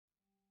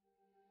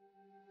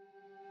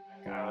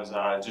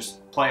was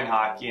just playing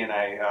hockey and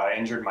I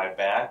injured my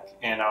back,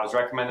 and I was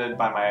recommended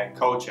by my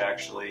coach.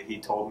 Actually, he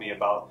told me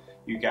about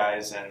you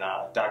guys and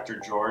Dr.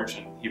 George,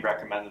 and he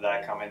recommended that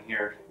I come in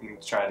here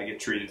and try to get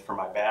treated for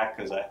my back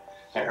because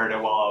I heard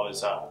it while I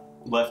was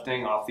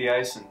lifting off the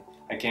ice. And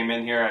I came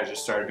in here, I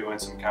just started doing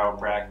some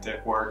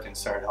chiropractic work and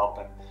started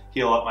helping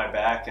heal up my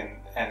back, and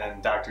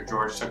then Dr.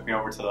 George took me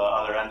over to the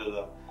other end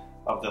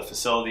of the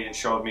facility and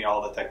showed me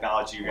all the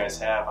technology you guys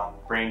have on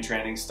brain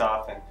training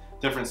stuff and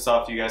different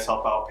stuff. You guys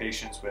help out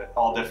patients with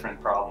all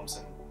different problems,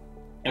 and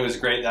it was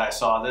great that I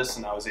saw this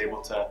and I was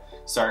able to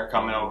start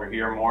coming over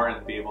here more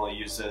and be able to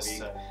use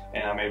this,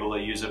 and I'm able to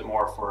use it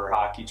more for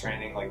hockey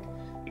training. Like,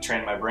 I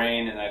train my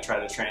brain and I try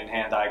to train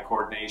hand-eye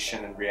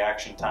coordination and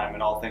reaction time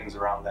and all things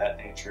around that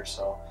nature.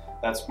 So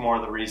that's more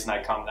the reason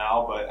I come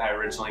now, but I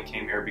originally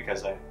came here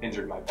because I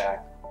injured my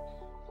back.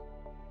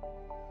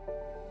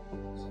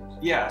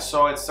 Yeah,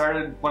 so it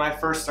started when I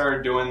first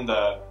started doing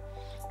the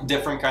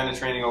different kind of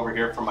training over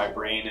here for my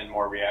brain and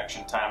more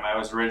reaction time. I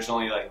was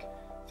originally like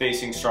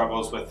facing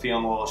struggles with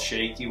feeling a little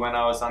shaky when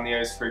I was on the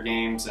ice for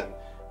games and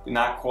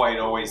not quite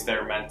always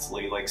there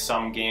mentally. Like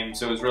some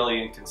games it was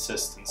really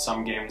inconsistent.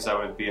 Some games I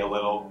would be a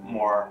little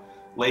more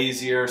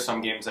lazier,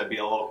 some games I'd be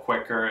a little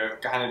quicker.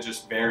 It kind of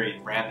just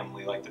varied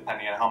randomly, like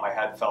depending on how my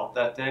head felt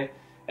that day.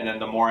 And then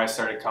the more I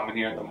started coming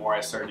here, the more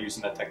I started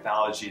using the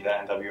technology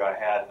that NWI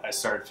had, I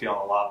started feeling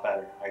a lot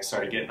better. I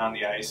started getting on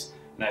the ice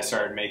and I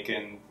started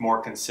making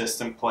more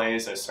consistent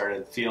plays. I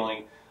started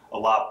feeling a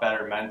lot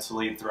better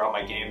mentally throughout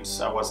my games.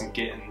 I wasn't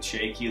getting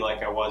shaky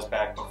like I was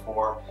back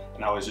before,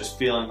 and I was just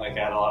feeling like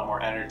I had a lot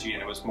more energy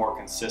and it was more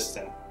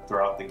consistent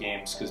throughout the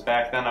games. Because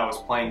back then I was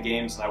playing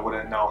games and I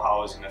wouldn't know how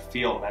I was going to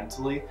feel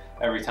mentally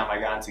every time I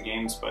got into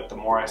games, but the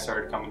more I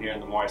started coming here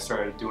and the more I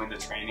started doing the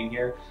training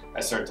here,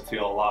 I started to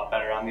feel a lot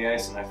better on the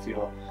ice, and I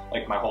feel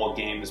like my whole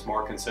game is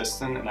more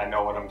consistent and I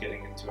know what I'm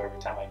getting into every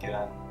time I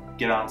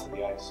get onto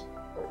the ice.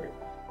 Perfect.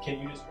 Can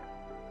you just...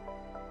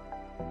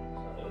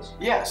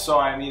 Yeah, so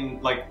I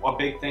mean, like a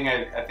big thing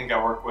I think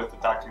I work with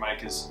Dr.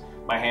 Mike is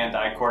my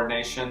hand-eye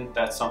coordination.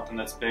 That's something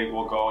that's big.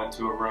 We'll go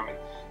into a room and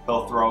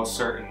he'll throw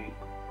certain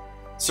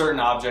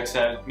objects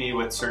at me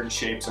with certain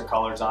shapes or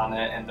colors on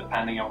it, and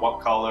depending on what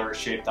color or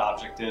shape the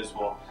object is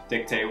will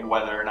dictate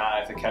whether or not I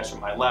have to catch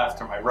with my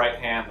left or my right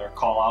hand or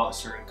call out a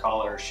certain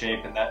color or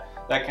shape. And that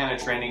kind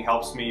of training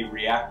helps me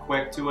react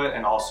quick to it,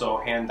 and also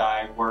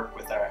hand-eye work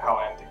with how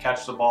I have to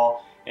catch the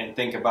ball and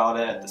think about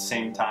it at the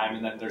same time.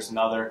 And then there's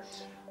another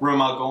room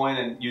I'll go in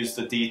and use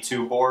the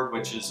D2 board,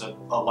 which is a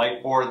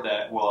light board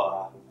that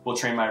will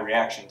train my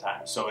reaction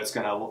time. So it's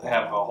going to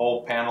have a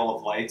whole panel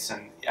of lights,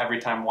 and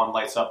every time one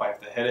lights up I have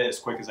to hit it as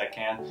quick as I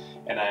can,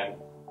 and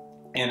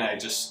I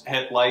just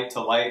hit light to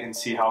light and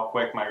see how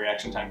quick my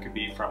reaction time could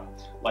be from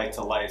light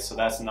to light. So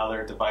that's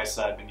another device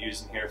that I've been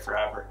using here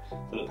forever.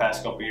 For the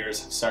past couple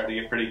years I've started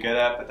to get pretty good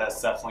at, but that's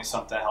definitely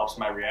something that helps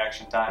my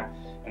reaction time,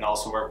 and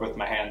also work with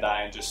my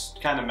hand-eye and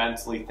just kind of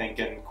mentally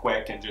thinking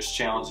quick and just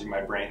challenging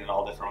my brain in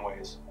all different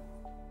ways.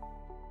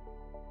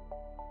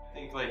 I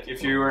think like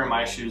if you were in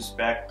my shoes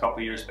back a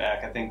couple years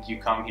back, I think you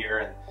come here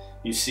and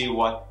you see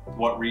what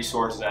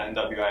resources that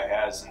NWI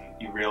has, and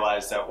you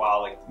realize that,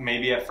 wow, like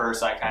maybe at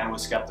first I kind of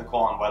was skeptical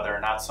on whether or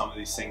not some of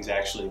these things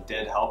actually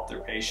did help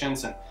their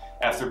patients, and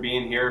after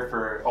being here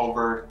for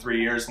over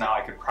 3 years now, I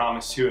could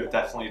promise you it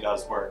definitely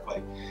does work.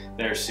 Like,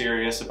 they're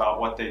serious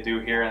about what they do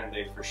here and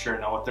they for sure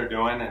know what they're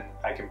doing, and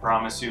I can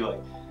promise you,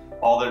 like,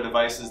 all their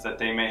devices that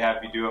they may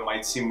have you do, it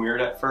might seem weird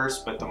at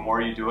first, but the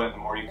more you do it, the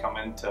more you come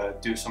in to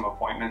do some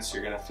appointments,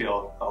 you're gonna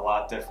feel a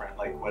lot different.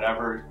 Like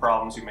whatever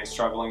problems you may be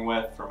struggling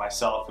with, for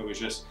myself, it was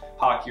just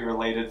hockey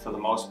related for the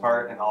most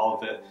part, and all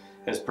of it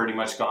has pretty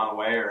much gone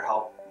away or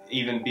helped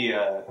even be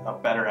a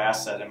better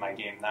asset in my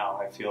game now.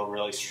 I feel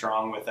really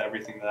strong with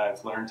everything that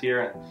I've learned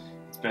here, and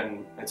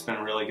it's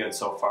been really good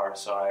so far.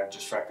 So I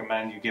just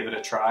recommend you give it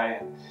a try,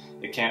 and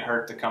it can't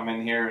hurt to come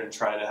in here and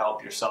try to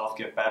help yourself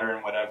get better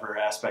in whatever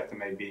aspect it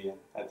may be. And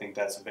I think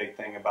that's a big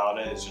thing about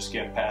it, is just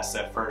getting past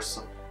that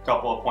first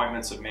couple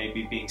appointments of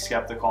maybe being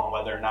skeptical on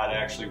whether or not it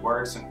actually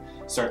works, and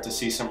start to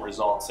see some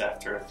results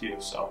after a few.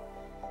 So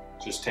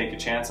just take a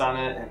chance on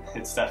it, and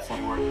it's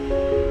definitely worth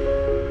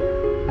it.